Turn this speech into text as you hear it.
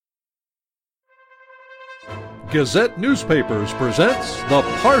Gazette Newspapers presents the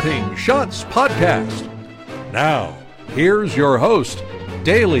Parting Shots Podcast. Now, here's your host,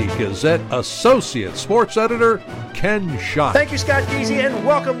 Daily Gazette Associate Sports Editor, Ken Schott. Thank you, Scott Geezy, and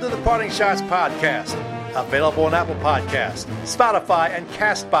welcome to the Parting Shots Podcast. Available on Apple Podcasts, Spotify, and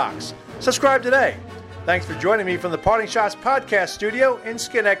CastBox. Subscribe today. Thanks for joining me from the Parting Shots Podcast studio in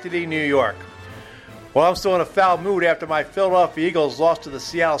Schenectady, New York. Well, I'm still in a foul mood after my Philadelphia Eagles lost to the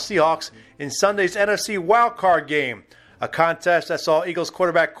Seattle Seahawks in Sunday's NFC wildcard game, a contest that saw Eagles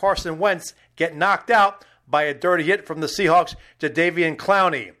quarterback Carson Wentz get knocked out by a dirty hit from the Seahawks Jadeveon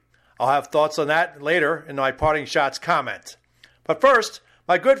Clowney. I'll have thoughts on that later in my Parting Shots comment. But first,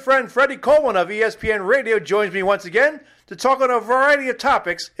 my good friend Freddie Coleman of ESPN Radio joins me once again to talk on a variety of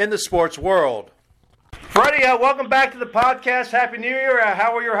topics in the sports world. Freddie, welcome back to the podcast. Happy New Year.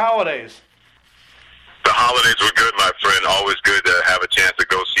 How were your holidays? The holidays were good, my friend. Always good to have a chance to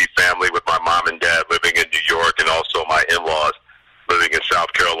go see family with my mom and dad living in New York, and also my in-laws living in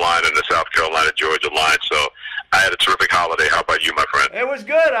South Carolina in the South Carolina-Georgia line. So I had a terrific holiday. How about you, my friend? It was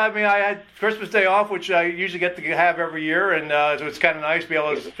good. I mean, I had Christmas Day off, which I usually get to have every year, and so it's kind of nice to be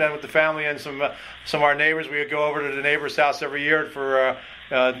able to spend with the family and some of our neighbors. We would go over to the neighbor's house every year for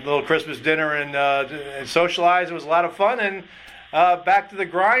a little Christmas dinner and socialize. It was a lot of fun, and back to the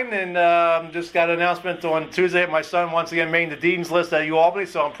grind, and just got an announcement on Tuesday that my son once again made the Dean's List at UAlbany,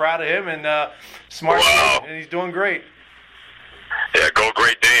 so I'm proud of him, and smart kid, and he's doing great. Yeah, go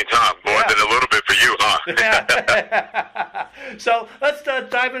Great Danes, huh? More than a little bit for you, huh? So let's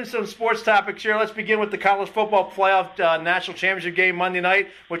dive into some sports topics here. Let's begin with the college football playoff national championship game Monday night,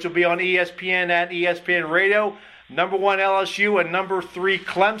 which will be on ESPN and ESPN Radio. Number 1 LSU and number 3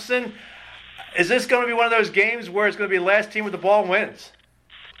 Clemson. Is this going to be one of those games where it's going to be the last team with the ball wins?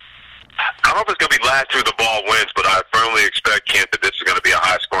 I don't know if it's going to be last team with the ball wins, but I firmly expect, Kent, that this is going to be a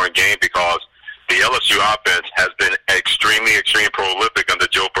high-scoring game because the LSU offense has been extremely prolific under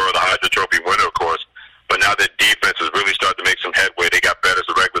Joe Burrow, the Heisman Trophy winner, of course. But now that defense has really started to make some headway, they got better as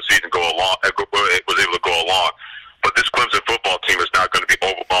the regular season was able to go along. But this Clemson football team is not going to be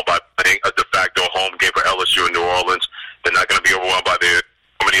overwhelmed by playing a de facto home game for LSU in New Orleans. They're not going to be overwhelmed by the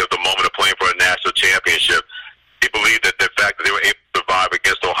moment of playing for a national championship. They believe that the fact that they were able to survive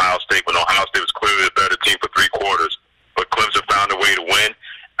against Ohio State when Ohio State was clearly the better team for 3 quarters, but Clemson found a way to win.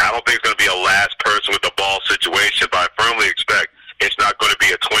 I don't think it's going to be a last person with the ball situation, but I firmly expect it's not going to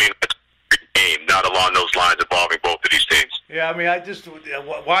be a 20-minute game, not along those lines involving both of these teams. Yeah, I mean, I just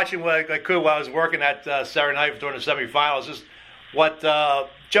watching what I could while I was working at Saturday night during the semifinals, just what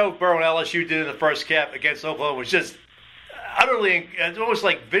Joe Burrow and LSU did in the first half against Oklahoma was just utterly, it's almost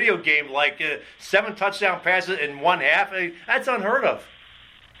like video game, like 7 touchdown passes in one half. I mean, that's unheard of.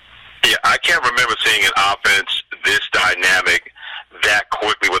 Yeah, I can't remember seeing an offense this dynamic that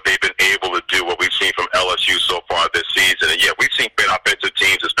quickly, what they've been able to do, what we've seen from LSU so far this season. And yeah, we've seen great offensive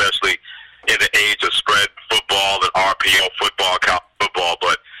teams, especially in the age of spread football and RPO football, college football,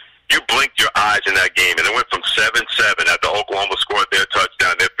 but you blinked your eyes in that game, and it went from 7-7 after Oklahoma scored their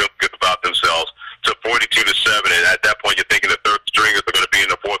touchdown. They felt good about themselves to 42-7, and at that point, you're thinking the third stringers are going to be in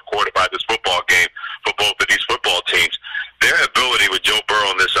the fourth quarter by this football game for both of these football teams. Their ability with Joe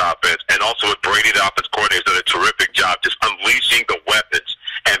Burrow in this offense, and also with Brady, the offense coordinator, has done a terrific job just unleashing the weapons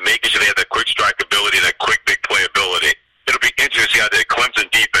and making sure they have that quick strike ability and that quick big play ability. It'll be interesting to see how the Clemson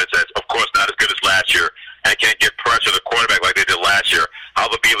defense, that's of course not as good as last year, and can't get pressure to the quarterback like they did last year, how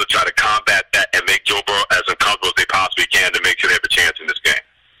they'll be able to try to combat that and make Joe Burrow as uncomfortable as they possibly can to make sure they have a chance in this game.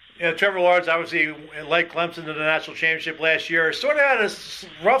 Yeah, Trevor Lawrence obviously led Clemson to the national championship last year. Sort of had a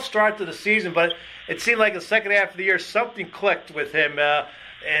rough start to the season, but it seemed like the second half of the year something clicked with him.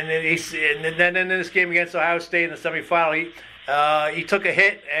 And then in this game against Ohio State in the semifinal, he took a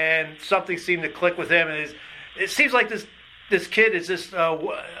hit and something seemed to click with him. And it seems like this kid is just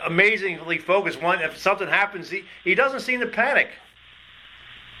amazingly focused. If something happens, he doesn't seem to panic.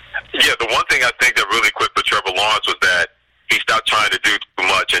 Yeah, the one thing I think that really clicked with Trevor Lawrence was that he stopped trying to do too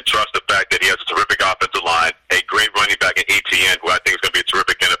much and trust the fact that he has a terrific offensive line, a great running back in ETN, who I think is going to be a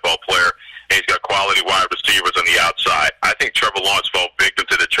terrific NFL player, and he's got quality wide receivers on the outside. I think Trevor Lawrence fell victim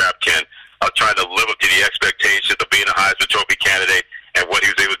to the trap, Ken, of trying to live up to the expectations of being a Heisman Trophy candidate and what he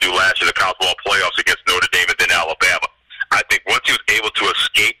was able to do last year in the college football playoffs against Notre Dame and then Alabama. I think once he was able to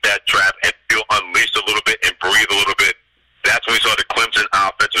escape that trap and feel unleashed a little bit and breathe a little bit, that's when we saw the Clemson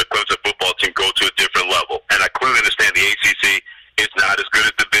offense and the Clemson football team go to a different level. And I clearly understand the ACC is not as good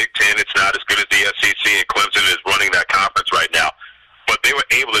as the Big Ten. It's not as good as the SEC, and Clemson is running that conference right now. But they were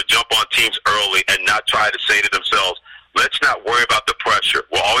able to jump on teams early and not try to say to themselves, let's not worry about the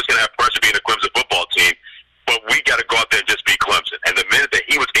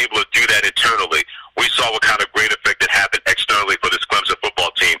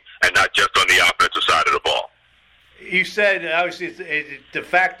you said obviously it's a de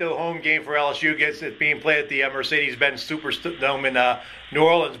facto home game for LSU. Gets it being played at the Mercedes-Benz Superdome in New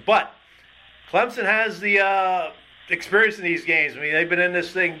Orleans, but Clemson has the experience in these games. I mean, they've been in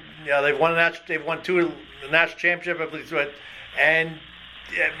this thing. They've won two the national championship, I believe, and.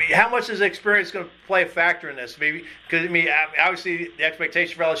 I mean, how much is experience going to play a factor in this? Maybe because obviously the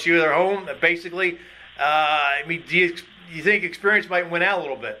expectation for LSU, they're home, basically. Do you think experience might win out a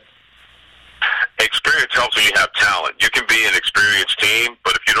little bit? Experience helps when you have talent. You can be an experienced team,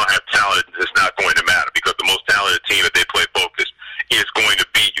 but if you don't have talent, it's not going to matter because the most talented team, if they play focused, is going to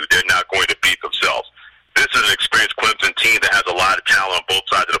beat you. They're not going to beat themselves. This is an experienced Clemson team that has a lot of talent on both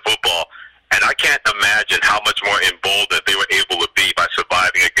sides of the football. And I can't imagine how much more emboldened they were able to be by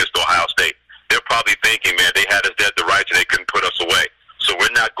surviving against Ohio State. They're probably thinking, man, they had us dead to rights and they couldn't put us away. So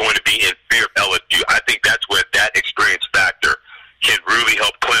we're not going to be in fear of LSU. I think that's where that experience factor can really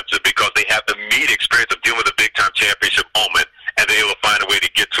help Clemson because they have the immediate experience of dealing with a big-time championship moment and they're able to find a way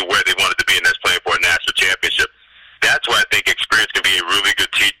to get to where they wanted to be, and that's playing for a national championship. That's why I think experience can be a really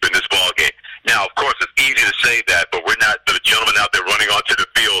good teacher in this ball game. Now, of course, it's easy to say that, but we're not the gentlemen out there running onto the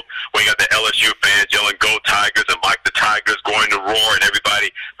field when you got the LSU fans yelling, "Go Tigers," and Mike the Tigers going to roar, and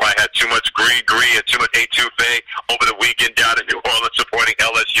everybody probably had too much green and too much etouffee over the weekend down in New Orleans supporting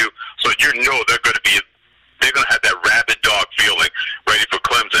LSU. So they're going to have that rabid dog feeling ready for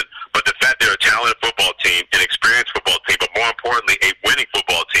Clemson. But the fact they're a talented football team, an experienced football team, but more importantly, a winning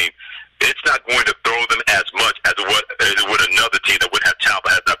football team, it's not going to throw them as much as it would another team that would have talent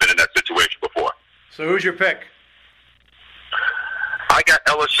but has not been in that situation before. So who's your pick? I got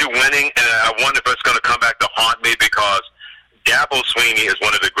LSU winning, and I wonder if it's going to come back to haunt me because Dabo Swinney is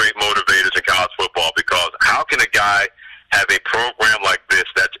one of the great motivators in college football because how can a guy have a program like this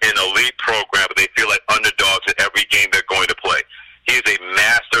that's an elite program, but they feel like underdogs in every game they're going to play? He is a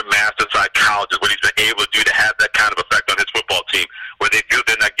master psychologist, what he's been able to do to have that kind of effect on his football team where they feel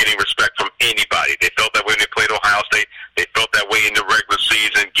they're not getting respect from anybody. They felt that way when they played Ohio State. They felt that way in the regular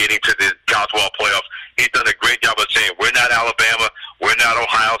season, getting to the college football playoffs. He's done a great job of saying, we're not Alabama, we're not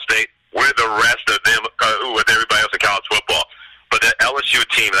Ohio State, we're the rest of them with everybody else in college football. But the LSU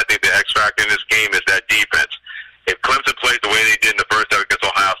team, I think the X factor in this game is that defense. If Clemson plays the way they did in the first half against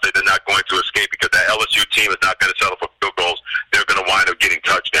Ohio State, they're not going to escape because that LSU team is not going to settle for field goals. They're going to wind up getting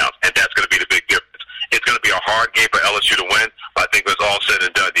touchdowns, and that's going to be the big difference. It's going to be a hard game for LSU to win, but I think when it's all said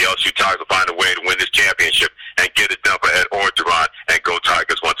and done, the LSU Tigers will find a way to win this championship and get it done for Ed Orgeron and go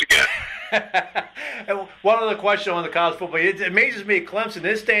Tigers once again. And one other question on the college football. It amazes me at Clemson,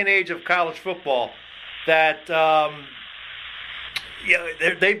 this day and age of college football, that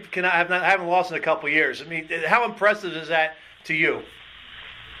they haven't lost in a couple of years. I mean, how impressive is that to you?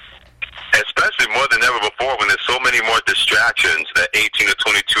 Especially more than ever before when there's so many more distractions that 18 to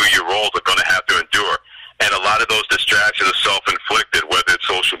 22-year-olds are going to have to endure. And a lot of those distractions are self-inflicted, whether it's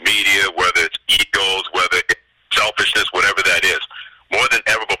social media, whether it's egos, whether it's selfishness, whatever that is. More than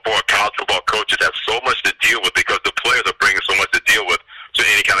ever before, college football coaches have so much to deal with because the players are bringing so much to deal with to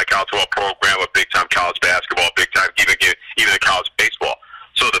any kind of college football program or big-time college basketball, big-time even in college baseball.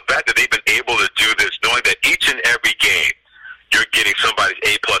 So the fact that they've been able to do this, knowing that each and every game you're getting somebody's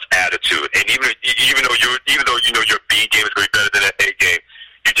A-plus attitude, and even though you know your B game is going to be better than an A game,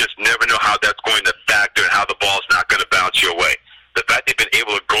 you just never know how that's going to factor and how the ball's not going to bounce your way. The fact they've been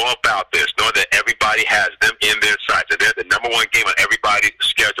able to go about this, knowing that everybody has them in their sights, and they're the number one game on everybody's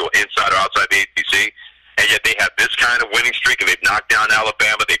schedule, inside or outside the ACC, and yet they have this kind of winning streak, and they've knocked down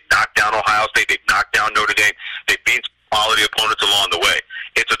Alabama, they've knocked down Ohio State, they've knocked down Notre Dame, they've beat quality opponents along the way.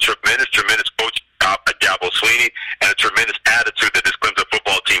 It's a tremendous coach, Dabo Swinney, and a tremendous attitude that this Clemson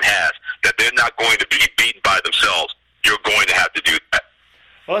football team has, that they're not going to be beaten by themselves. You're going to have to do that.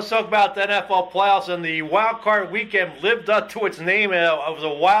 Well, let's talk about the NFL playoffs, and the wild card weekend lived up to its name. It was a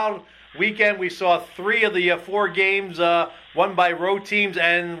wild weekend. We saw 3 of the 4 games won by road teams,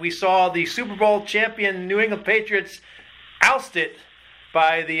 and we saw the Super Bowl champion New England Patriots ousted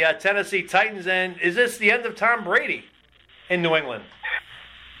by the Tennessee Titans. And is this the end of Tom Brady in New England?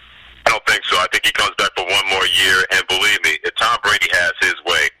 I don't think so. I think he comes back for one more year, and believe me, if Tom Brady has his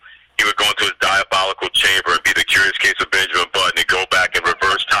way, he would go into his diabolical chamber and be the curious case of Benjamin Button and go back and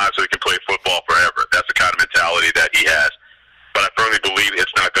reverse time so he can play football forever. That's the kind of mentality that he has. But I firmly believe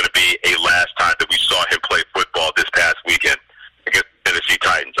it's not going to be a last time that we saw him play football this past weekend against the Tennessee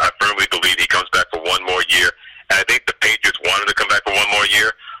Titans. I firmly believe he comes back for one more year, and I think the Patriots wanted to come back for one more year,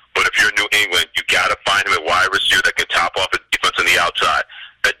 but if you're New England, you got to find him a wide receiver that can top off a defense on the outside.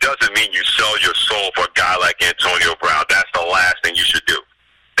 That doesn't mean you sell your soul for a guy like Antonio Brown. That's the last thing you should do.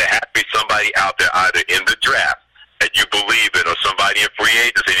 There has to be somebody out there either in the draft that you believe in or somebody in free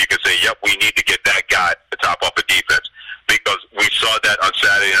agency you can say, yep, we need to get that guy to top off a defense.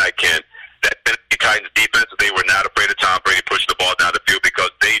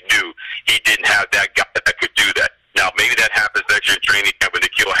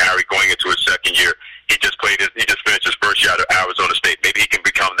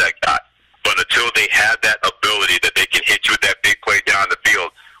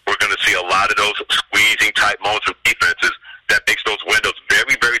 a lot of those squeezing type moments from defenses that makes those windows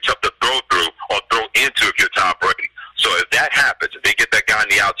very, very tough to throw through or throw into if you're Tom Brady. So if that happens, if they get that guy on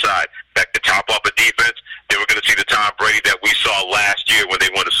the outside that can top off a defense, then we're going to see the Tom Brady that we saw last year when they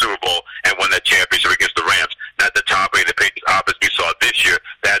won the Super Bowl and won that championship against the Rams. Not the Tom Brady, the Patriots offense we saw this year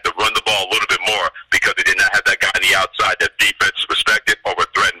that had to run the ball a little bit more because they did not have that guy on the outside that defense respected or were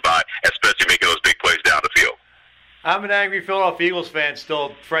threatened by, especially making those big plays down the field. I'm an angry Philadelphia Eagles fan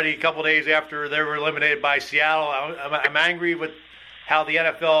still, Freddie, a couple days after they were eliminated by Seattle. I'm angry with how the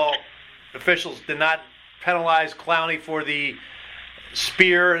NFL officials did not penalize Clowney for the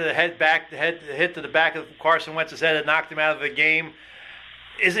spear, the hit to the back of Carson Wentz's head that knocked him out of the game.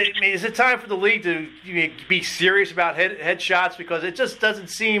 Is it time for the league to be serious about head shots? Because it just doesn't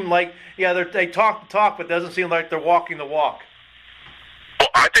seem like, they talk the talk, but it doesn't seem like they're walking the walk. Well,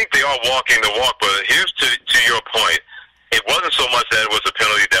 I think they are walking the walk, but here's to your point. It wasn't so much that it was a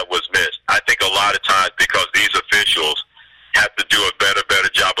penalty that was missed. I think a lot of times because these officials have to do a better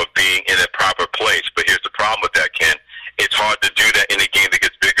job of being in a proper place. But here's the problem with that, Ken. It's hard to do that in a game that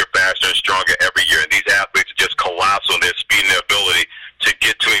gets bigger, faster, and stronger every year. And these athletes are just colossal in their speed and their ability to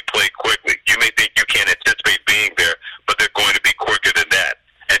get to a play quickly. You may think you can't anticipate being there, but they're going to be quicker than that.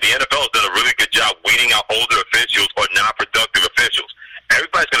 And the NFL has done a really good job weeding out older officials or non-productive officials.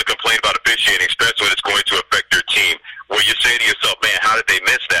 Everybody's going to complain about officiating, especially when it's going to affect your team, where you say to yourself, man, how did they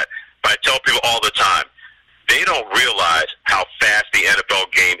miss that? But I tell people all the time, they don't realize how fast the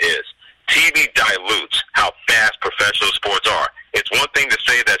NFL game is. TV dilutes how fast professional sports are. It's one thing to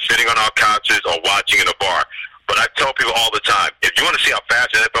say that sitting on our couches or watching in a bar, but I tell people all the time, if you want to see how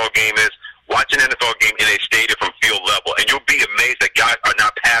fast an NFL game is, watch an NFL game in a stadium from field level, and you'll be amazed that guys are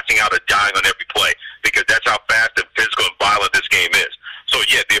not passing out or dying on every play, because that's how fast and physical and violent this game is. So,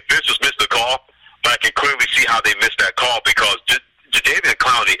 yeah, the officials missed the call, but I can clearly see how they missed that call because Jadeveon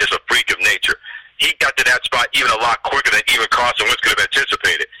Clowney is a freak of nature. He got to that spot even a lot quicker than even Carson Wentz could have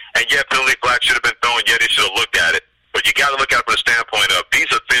anticipated. And, yeah, penalty flag should have been thrown. Yeah, they should have looked at it. But you got to look at it from the standpoint of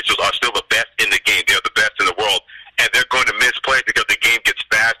these officials are still the best in the game. They're the best in the world. And they're going to miss plays because the game gets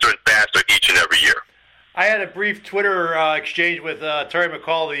faster and faster each and every year. I had a brief Twitter exchange with Terry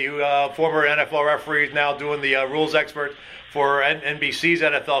McAuley, who former NFL referee, is now doing the rules expert for NBC's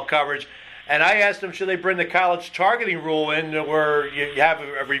NFL coverage. And I asked him, should they bring the college targeting rule in where you have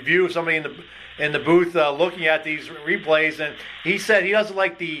a review of somebody in the booth looking at these replays, and he said he doesn't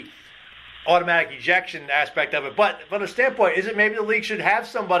like the automatic ejection aspect of it. But from a standpoint, is it maybe the league should have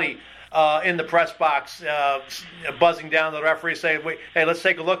somebody in the press box buzzing down the referee saying, "Wait, hey, let's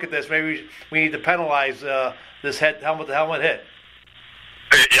take a look at this. Maybe we need to penalize this helmet hit."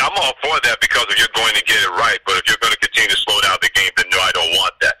 Yeah, I'm all for that because if you're going to get it right, but if you're going to continue to slow down the game, then no, I don't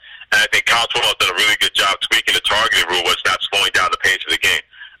want that. And I think college football has done a really good job tweaking the targeting rule where it's not slowing down the pace of the game.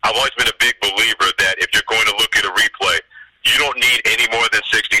 I've always been a big believer that if you're going to look at a replay, you don't need any more than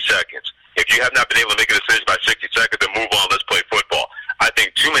 60 seconds. If you have not been able to make a decision by 60 seconds, then move on, let's play football. I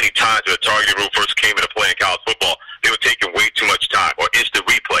think too many times when the targeting rule first came into play in college football, they were taking way too much time, or instant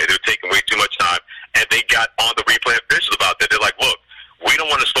replay, they were taking way too much time, and they got on the replay officials about that. They're like, look, we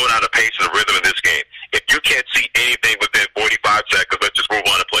don't want to slow down the pace and the rhythm in this game. If you can't see anything within 45 seconds, let's just move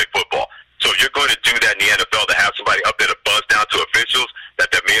on and play football. So if you're going to do that in the NFL, to have somebody up there to buzz down to officials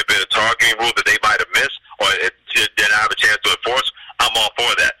that there may have been a targeting rule that they might have missed or it didn't have a chance to enforce, I'm all for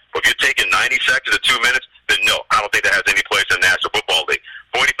that. But if you're taking 90 seconds or 2 minutes, then no, I don't think that has any place in the National Football League.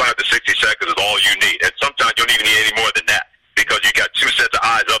 45 to 60 seconds is all you need. And sometimes you don't even need any more than that because you got two sets of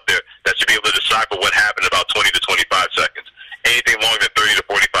eyes up there that should be able to decipher what happened in about 20 to 25 seconds. Anything longer than 30 to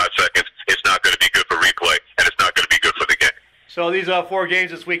 45 seconds, it's not going to be good for replay, and it's not going to be good for the game. So these 4 games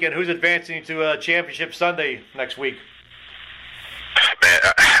this weekend, who's advancing to Championship Sunday next week? Man,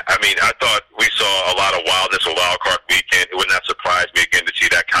 I mean, I thought we saw a lot of wildness with Wild Card Weekend. It would not surprise me again to see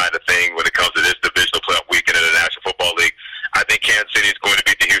that kind of thing when it comes to this divisional playoff weekend in the National Football League. I think Kansas City is going to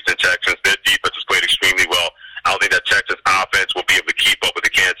beat the Houston Texans. Their defense has played extremely well. I don't think that Texans offense will be able to keep up with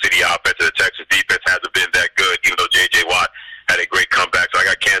the Kansas City offense, and the Texans defense hasn't been that good, even though J.J. Watt had a great comeback. So I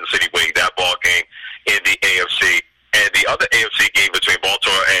got Kansas City winning that ball game in the AFC. And the other AFC game between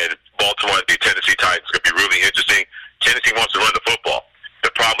Baltimore and the Tennessee Titans is going to be really interesting.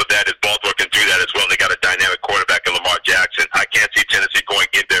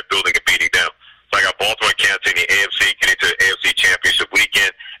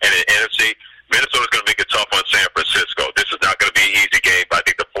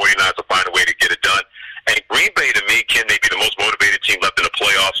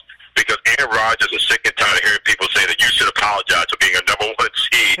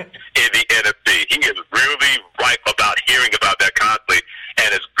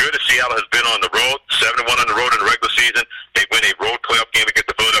 Seattle has been on the road, 7-1 on the road in the regular season. They win a road playoff game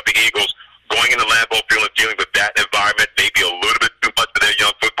against the Philadelphia Eagles. Going into Lambeau Field and dealing with that environment, maybe a little bit too much for their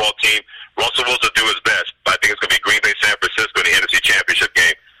young football team. Russell Wilson will do his best, but I think it's going to be Green Bay, San Francisco in the NFC Championship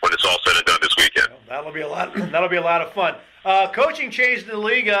game when it's all said and done this weekend. That'll be a lot. That'll be a lot of fun. Coaching change in the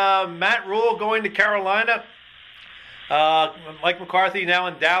league. Matt Rule going to Carolina. Mike McCarthy now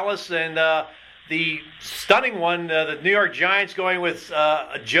in Dallas, and the stunning one, the New York Giants going with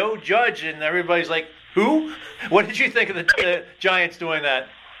Joe Judge, and everybody's like, who? What did you think of the Giants doing that?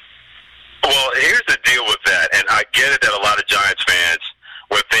 Well, here's the deal with that, and I get it that a lot of Giants fans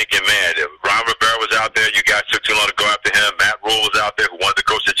were thinking, man, Ron Rivera was out there, you guys took too long to go after him. Matt Rule was out there, who wanted to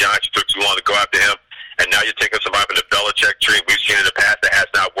coach the Giants, you took too long to go after him. And now you're taking somebody from the Belichick tree. We've seen in the past that has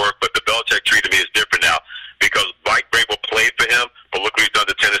not worked, but the Belichick tree to me is different now because Mike Vrabel played for him, but look what he's done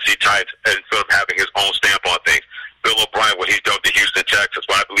to Tennessee Titans instead of having his own stamp on things. Bill O'Brien, what he's done to Houston Texans,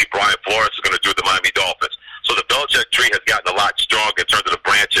 what I believe Brian Flores is going to do with the Miami Dolphins. So the Belichick tree has gotten a lot stronger in terms of the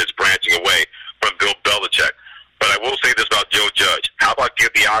branches branching away from Bill Belichick. But I will say this about Joe Judge. How about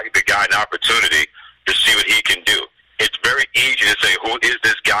give the guy an opportunity to see what he can do? It's very easy to say, who is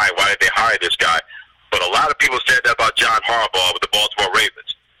this guy? Why did they hire this guy? But a lot of people said that about John Harbaugh with the Baltimore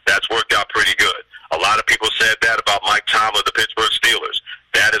Ravens. That's worked out pretty good. A lot of people said that about Mike Tomlin, the Pittsburgh Steelers.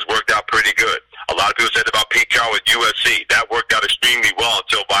 That has worked out pretty good. A lot of people said about Pete Carroll at USC. That worked out extremely well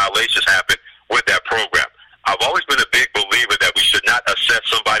until violations happened with that program. I've always been a big believer that we should not assess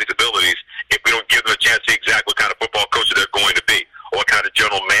somebody's abilities if we don't give them a chance to see exactly what kind of football coach they're going to be or what kind of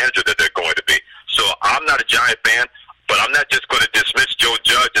general manager that they're going to be. So I'm not a Giant fan, but I'm not just going to dismiss Joe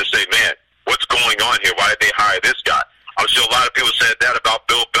Judge and say, man, what's going on here? Why did they hire this guy? I'm sure a lot of people said that about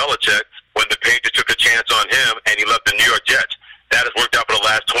Bill Belichick when the Patriots took a chance on him and he left the New York Jets. That has worked out for the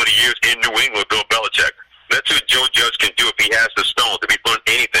last 20 years in New England, Bill Belichick. Let's see what Joe Judge can do if he has the stones, if he's learned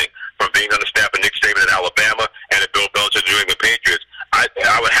anything from being on the staff of Nick Saban at Alabama and at Bill Belichick New England Patriots. I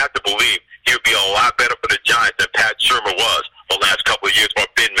would have to believe he would be a lot better for the Giants than Pat Shurmur was the last couple of years, or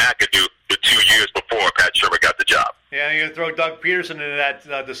Ben McAdoo the 2 years before Pat Shurmur got the job. Yeah, you're going to throw Doug Peterson into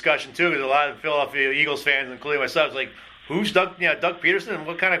that discussion, too, because a lot of Philadelphia Eagles fans, including myself, is like, who's Doug Peterson, and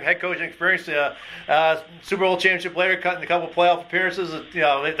what kind of head coaching experience? Super Bowl championship player, cutting a couple playoff appearances.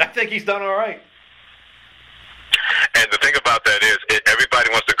 I think he's done all right. And the thing about that is, everybody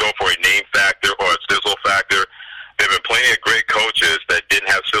wants to go for a name factor or a sizzle factor. There have been plenty of great coaches that didn't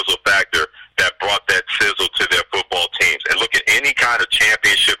have sizzle factor that brought that sizzle to their football teams. And look at any kind of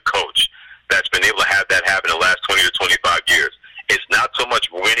championship coach that's been able to have that happen in the last 20 to 25 years. It's not so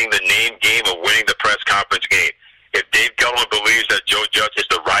much winning the name game or winning the press conference game. If Dave Gettleman believes that Joe Judge is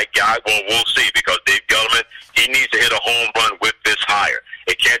the right guy, well, we'll see, because Dave Gettleman, he needs to hit a home run with this hire.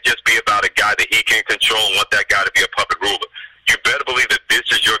 It can't just be about a guy that he can control and want that guy to be a puppet ruler. You better believe that this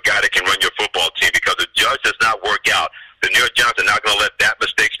is your guy that can run your football team, because if Judge does not work out, the New York Giants are not going to let that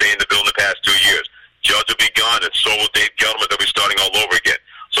mistake stay in the building the past 2 years. Judge will be gone, and so will Dave Gettleman. They'll be starting all over again.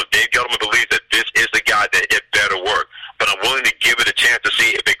 So Dave Gettleman believes that this is the guy that it better work. But I'm willing to give it a chance to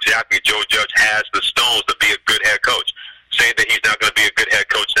see if exactly Joe Judge has the stones to be a good head coach. Saying that he's not going to be a good head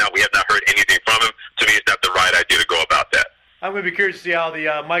coach now, we have not heard anything from him. To me, it's not the right idea to go about that. I'm going to be curious to see how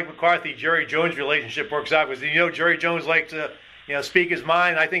the Mike McCarthy, Jerry Jones relationship works out, because Jerry Jones likes to speak his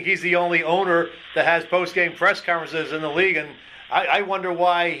mind. I think he's the only owner that has post-game press conferences in the league, and I wonder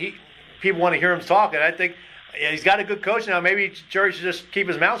why people want to hear him talk. And I think he's got a good coach now. Maybe Jerry should just keep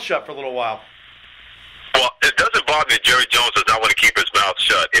his mouth shut for a little while. Well, it doesn't bother me that Jerry Jones does not want to keep his mouth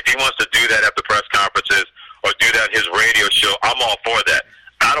shut. If he wants to do that after press conferences or do that in his radio show, I'm all for that.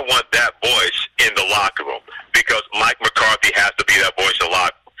 I don't want that voice in the locker room, because Mike McCarthy has to be that voice in the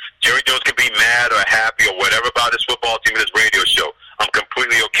locker room. Jerry Jones can be mad or happy or whatever about his football team and his radio show. I'm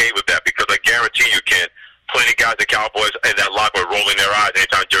completely okay with that, because I guarantee you, Ken, plenty of guys, the Cowboys, in that locker room rolling their eyes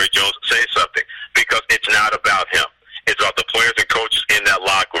anytime Jerry Jones says something, because it's not about him. It's about the players and coaches in that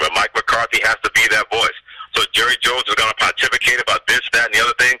locker room. And Mike McCarthy has to be that voice. So Jerry Jones is going to pontificate about this, that, and the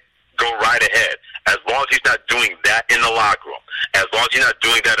other thing. Go right ahead. As long as he's not doing that in the locker room, as long as he's not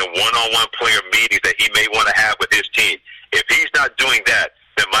doing that in one-on-one player meetings that he may want to have with his team, if he's not doing that,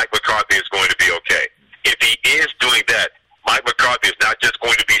 then Mike McCarthy is going to be okay. If he is doing that, Mike McCarthy is not just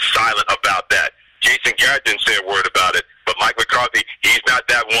going to be silent about that. Jason Garrett didn't say a word about it, but Mike McCarthy, he's not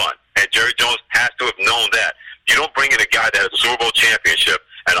that one. And Jerry Jones has to have known that. You don't bring in a guy that has a Super Bowl championship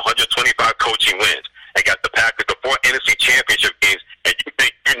and 125 coaching wins and got the Packers to 4 NFC championship games, and you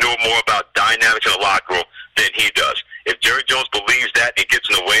think you know more about dynamics in the locker room than he does. If Jerry Jones believes that and gets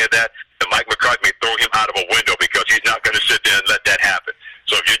in the way of that, then Mike McCarthy may throw him out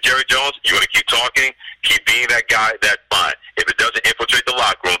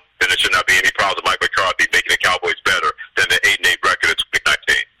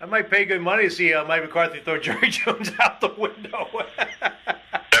pay good money to see Mike McCarthy throw Jerry Jones out the window.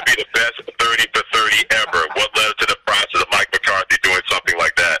 That'd be the best 30 for 30 ever. What led to the process of Mike McCarthy doing something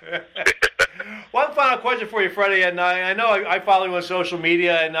like that? One final question for you, Freddie, and I know I follow you on social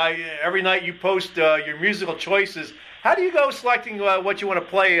media, and every night you post your musical choices. How do you go selecting what you want to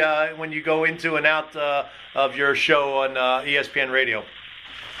play when you go into and out of your show on ESPN Radio?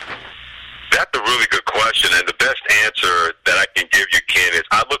 That's a really good question, and the best answer that I can give you, Ken, is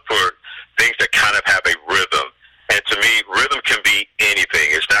I look for things that kind of have a rhythm. And to me, rhythm can be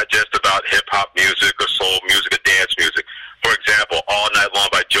anything. It's not just about hip-hop music or soul music or dance music. For example, All Night Long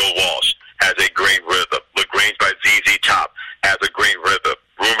by Joe Walsh has a great rhythm. LaGrange by ZZ Top has a great rhythm.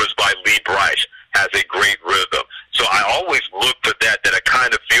 Rumors by Lee Bryce has a great rhythm. So I always look for that I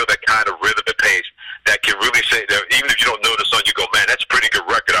kind of feel that kind of rhythm and pace that can really say that even if you don't know the song, you go, man, that's a pretty good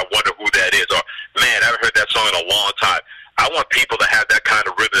record. I wonder who that is. Or, man, I haven't heard that song in a long time. I want people to have that kind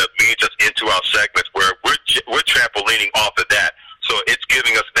of rhythm that leads us into our segments where we're trampolining off of that. So it's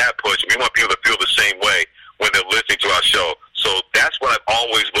giving us that push. We want people to feel the same way when they're listening to our show. So that's what I've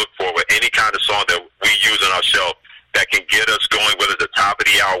always looked for with any kind of song that we use on our show that can get us going, whether it's the top of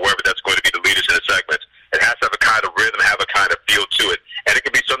the hour, wherever that's going to be the leaders in the segments. It has to have a kind of rhythm, have a kind of feel to it. And it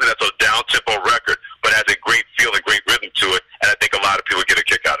can be something that's a down-tempo record, but has a great feel and great rhythm to it. And I think a lot of people get a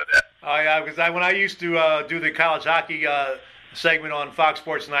kick out of that. Oh, yeah, because when I used to do the college hockey segment on Fox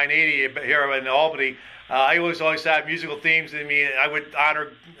Sports 980 here in Albany, I always had musical themes. I mean, I would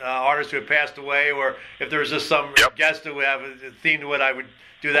honor artists who had passed away, or if there was just some guest who would have a theme to it, I would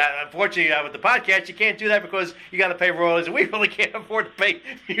do that. Unfortunately, with the podcast, you can't do that because you got to pay royalties, and we really can't afford to pay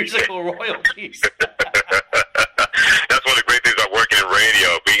musical royalties. That's one of the great things about working in radio.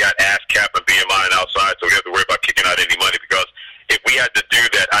 We got ASCAP and BMI outside, so we have to worry about kicking out any money, because if we had to do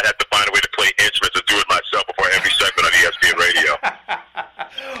that, I'd have to find a way to play instruments and do it myself before every segment on ESPN Radio.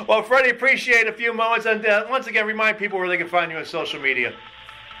 Well, Freddie, appreciate a few moments. And once again, remind people where they can find you on social media.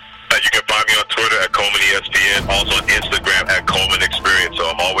 You can find me on Twitter at Coleman ESPN, also on Instagram at Coleman Experience. So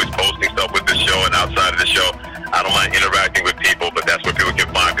I'm always posting stuff with the show and outside of the show. I don't mind interacting with people, but that's where people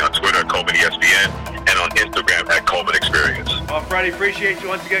can find me on Twitter at Coleman ESPN and on Instagram at Coleman Experience. Well, Freddie, appreciate you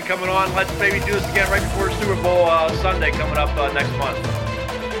once again coming on. Let's maybe do this again right before Super Bowl Sunday coming up next month.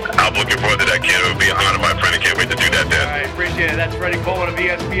 I'm looking forward to that, Ken. It will be an honor, my friend. I can't wait to do that then. All right, appreciate it. That's Freddie Coleman of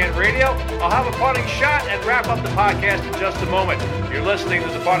ESPN Radio. I'll have a parting shot and wrap up the podcast in just a moment. You're listening to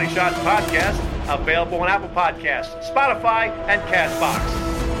the Parting Shots podcast, available on Apple Podcasts, Spotify, and CastBox.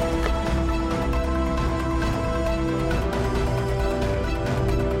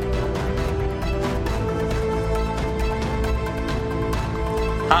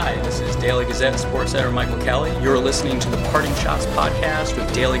 Hi, this is Daily Gazette sports editor Michael Kelly. You're listening to the Parting Shots podcast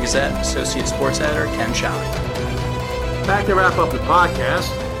with Daily Gazette Associate Sports Editor Ken Schott. Back to wrap up the podcast.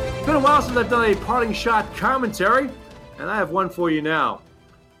 It's been a while since I've done a parting shot commentary, and I have one for you now.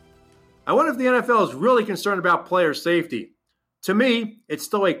 I wonder if the NFL is really concerned about player safety. To me, it's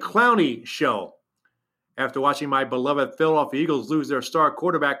still a clowny show. After watching my beloved Philadelphia Eagles lose their star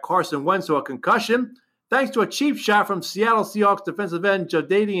quarterback Carson Wentz to a concussion, thanks to a cheap shot from Seattle Seahawks defensive end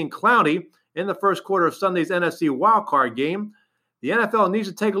Jadeveon Clowney in the first quarter of Sunday's NFC wildcard game, the NFL needs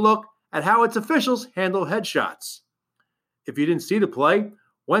to take a look at how its officials handle headshots. If you didn't see the play,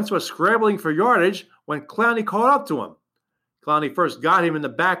 Wentz was scrambling for yardage when Clowney caught up to him. Clowney first got him in the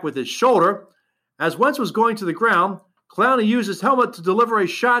back with his shoulder. As Wentz was going to the ground, Clowney used his helmet to deliver a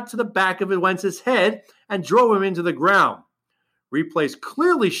shot to the back of Wentz's head and drove him into the ground. Replays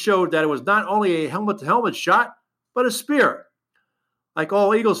clearly showed that it was not only a helmet-to-helmet shot, but a spear. Like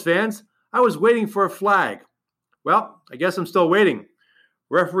all Eagles fans, I was waiting for a flag. Well, I guess I'm still waiting.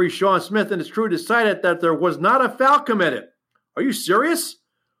 Referee Sean Smith and his crew decided that there was not a foul committed. Are you serious?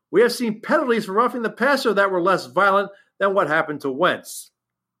 We have seen penalties for roughing the passer that were less violent than what happened to Wentz.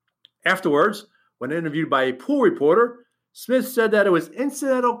 Afterwards, when interviewed by a pool reporter, Smith said that it was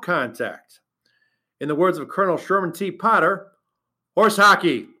incidental contact. In the words of Colonel Sherman T. Potter, horse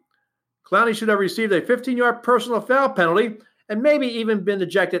hockey. Clowney should have received a 15-yard personal foul penalty and maybe even been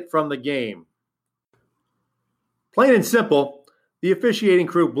ejected from the game. Plain and simple, the officiating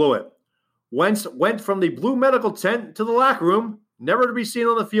crew blew it. Wentz went from the blue medical tent to the locker room, never to be seen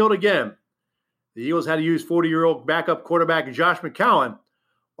on the field again. The Eagles had to use 40-year-old backup quarterback Josh McCown.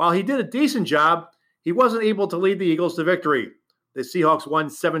 While he did a decent job, he wasn't able to lead the Eagles to victory. The Seahawks won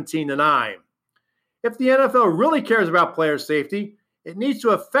 17-9. If the NFL really cares about player safety, it needs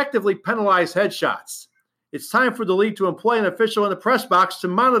to effectively penalize headshots. It's time for the league to employ an official in the press box to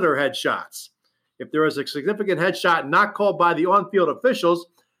monitor headshots. If there is a significant headshot not called by the on-field officials,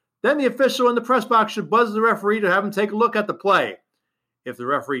 then the official in the press box should buzz the referee to have him take a look at the play. If the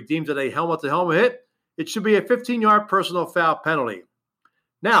referee deems it a helmet-to-helmet hit, it should be a 15-yard personal foul penalty.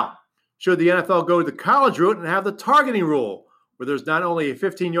 Now, should the NFL go the college route and have the targeting rule, where there's not only a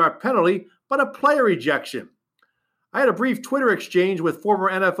 15-yard penalty, but a player ejection? I had a brief Twitter exchange with former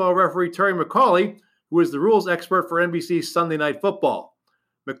NFL referee Terry McAulay, who is the rules expert for NBC's Sunday Night Football.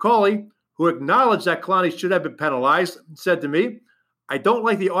 McAulay, who acknowledged that Clowney should have been penalized, said to me, "I don't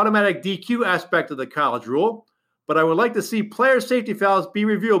like the automatic DQ aspect of the college rule, but I would like to see player safety fouls be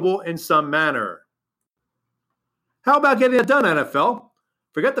reviewable in some manner." How about getting it done, NFL?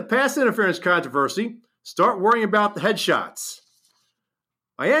 Forget the pass interference controversy. Start worrying about the headshots.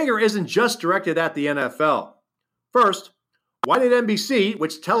 My anger isn't just directed at the NFL. First, why did NBC,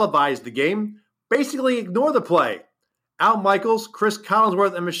 which televised the game, basically ignore the play? Al Michaels, Chris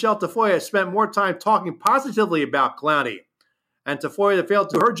Collinsworth, and Michelle Tafoya spent more time talking positively about Clowney. And Tafoya failed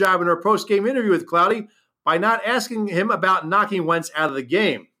to do her job in her post-game interview with Clowney by not asking him about knocking Wentz out of the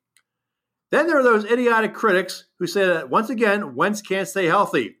game. Then there are those idiotic critics who say that, once again, Wentz can't stay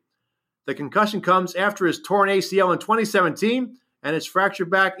healthy. The concussion comes after his torn ACL in 2017 and his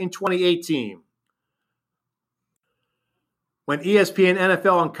fractured back in 2018. When ESPN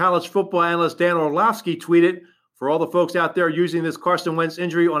NFL and college football analyst Dan Orlovsky tweeted, "For all the folks out there using this Carson Wentz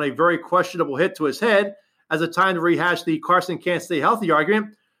injury on a very questionable hit to his head as a time to rehash the Carson can't stay healthy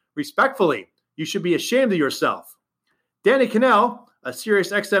argument, respectfully, you should be ashamed of yourself." Danny Kanell, a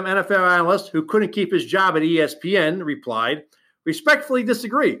Sirius XM NFL analyst who couldn't keep his job at ESPN, replied, "Respectfully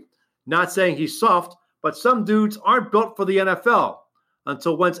disagree. Not saying he's soft, but some dudes aren't built for the NFL.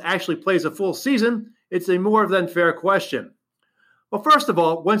 Until Wentz actually plays a full season, it's a more than fair question." Well, first of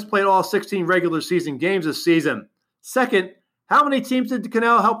all, Wentz played all 16 regular season games this season. Second, how many teams did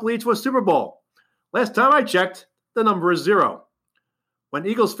Kanell help lead to a Super Bowl? Last time I checked, the number is 0. When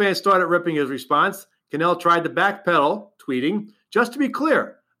Eagles fans started ripping his response, Kanell tried to backpedal, tweeting, "Just to be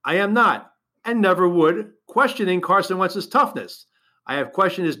clear, I am not, and never would, questioning Carson Wentz's toughness. I have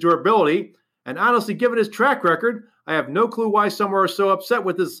questioned his durability, and honestly, given his track record, I have no clue why some are so upset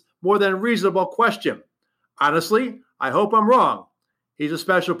with this more than reasonable question. Honestly, I hope I'm wrong. He's a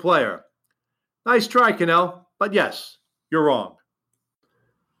special player." Nice try, Kanell, but yes, you're wrong.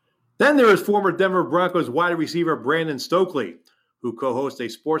 Then there is former Denver Broncos wide receiver Brandon Stokely, who co-hosts a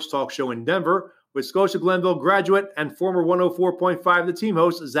sports talk show in Denver with Scotia Glenville graduate and former 104.5 The Team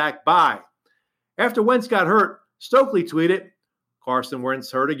host Zach Bye. After Wentz got hurt, Stokely tweeted, "Carson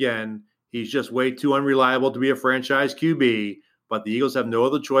Wentz hurt again. He's just way too unreliable to be a franchise QB, but the Eagles have no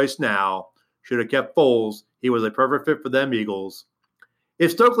other choice now. Should have kept Foles. He was a perfect fit for them Eagles."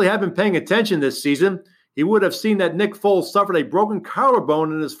 If Stokely had been paying attention this season, he would have seen that Nick Foles suffered a broken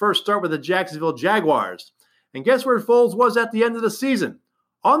collarbone in his first start with the Jacksonville Jaguars. And guess where Foles was at the end of the season?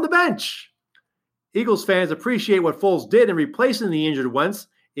 On the bench. Eagles fans appreciate what Foles did in replacing the injured Wentz,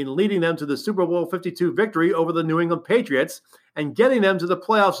 in leading them to the Super Bowl 52 victory over the New England Patriots and getting them to the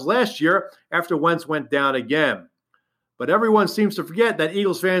playoffs last year after Wentz went down again. But everyone seems to forget that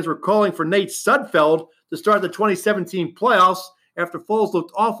Eagles fans were calling for Nate Sudfeld to start the 2017 playoffs after Foles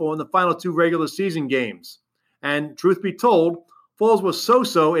looked awful in the final 2 regular season games. And truth be told, Foles was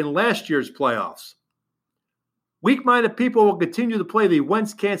so-so in last year's playoffs. Weak-minded people will continue to play the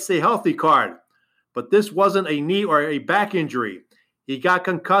Wentz can't stay healthy card, but this wasn't a knee or a back injury. He got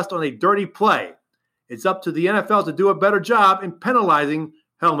concussed on a dirty play. It's up to the NFL to do a better job in penalizing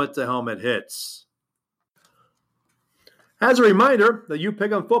helmet-to-helmet hits. As a reminder, the You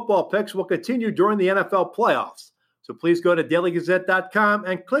Pick 'em football picks will continue during the NFL playoffs. So please go to dailygazette.com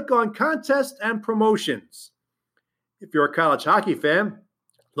and click on Contests and Promotions. If you're a college hockey fan,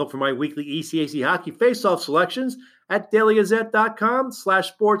 look for my weekly ECAC hockey face-off selections at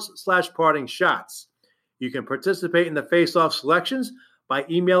dailygazette.com/sports/parting shots. You can participate in the face-off selections by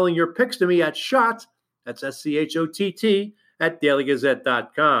emailing your picks to me at SCHOTT, that's SCHOTT, at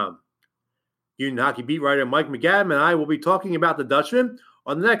dailygazette.com. Union Hockey beat writer Mike McAdam and I will be talking about the Dutchman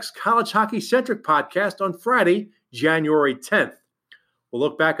on the next College Hockey-centric podcast on Friday, January 10th. We'll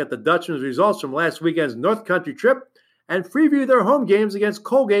look back at the Dutchman's results from last weekend's North Country trip and preview their home games against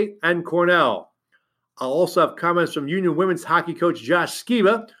Colgate and Cornell. I'll also have comments from Union women's hockey coach Josh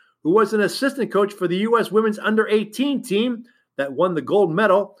Skiba, who was an assistant coach for the U.S. women's under-18 team that won the gold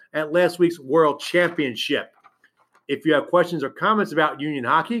medal at last week's World Championship. If you have questions or comments about Union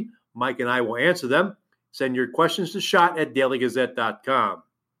hockey, Mike and I will answer them. Send your questions to shot@dailygazette.com.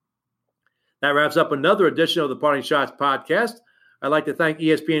 That wraps up another edition of the Parting Shots podcast. I'd like to thank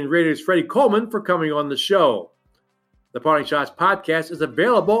ESPN Radio's Freddie Coleman for coming on the show. The Parting Shots podcast is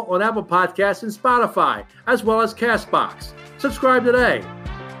available on Apple Podcasts and Spotify, as well as CastBox. Subscribe today.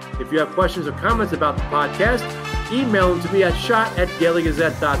 If you have questions or comments about the podcast, email them to me at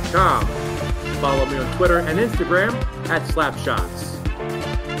shot@dailygazette.com. Follow me on Twitter and Instagram at Slapshots.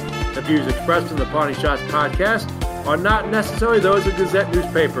 The views expressed in the Parting Shots podcast are not necessarily those of Gazette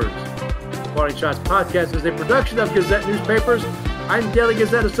newspapers. The Parting Shots podcast is a production of Gazette newspapers. I'm Daily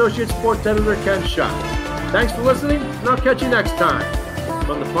Gazette Associate Sports Editor Ken Schott. Thanks for listening, and I'll catch you next time.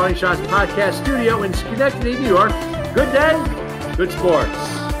 From the Parting Shots podcast studio in Schenectady, New York, good day, good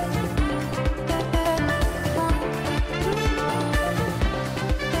sports.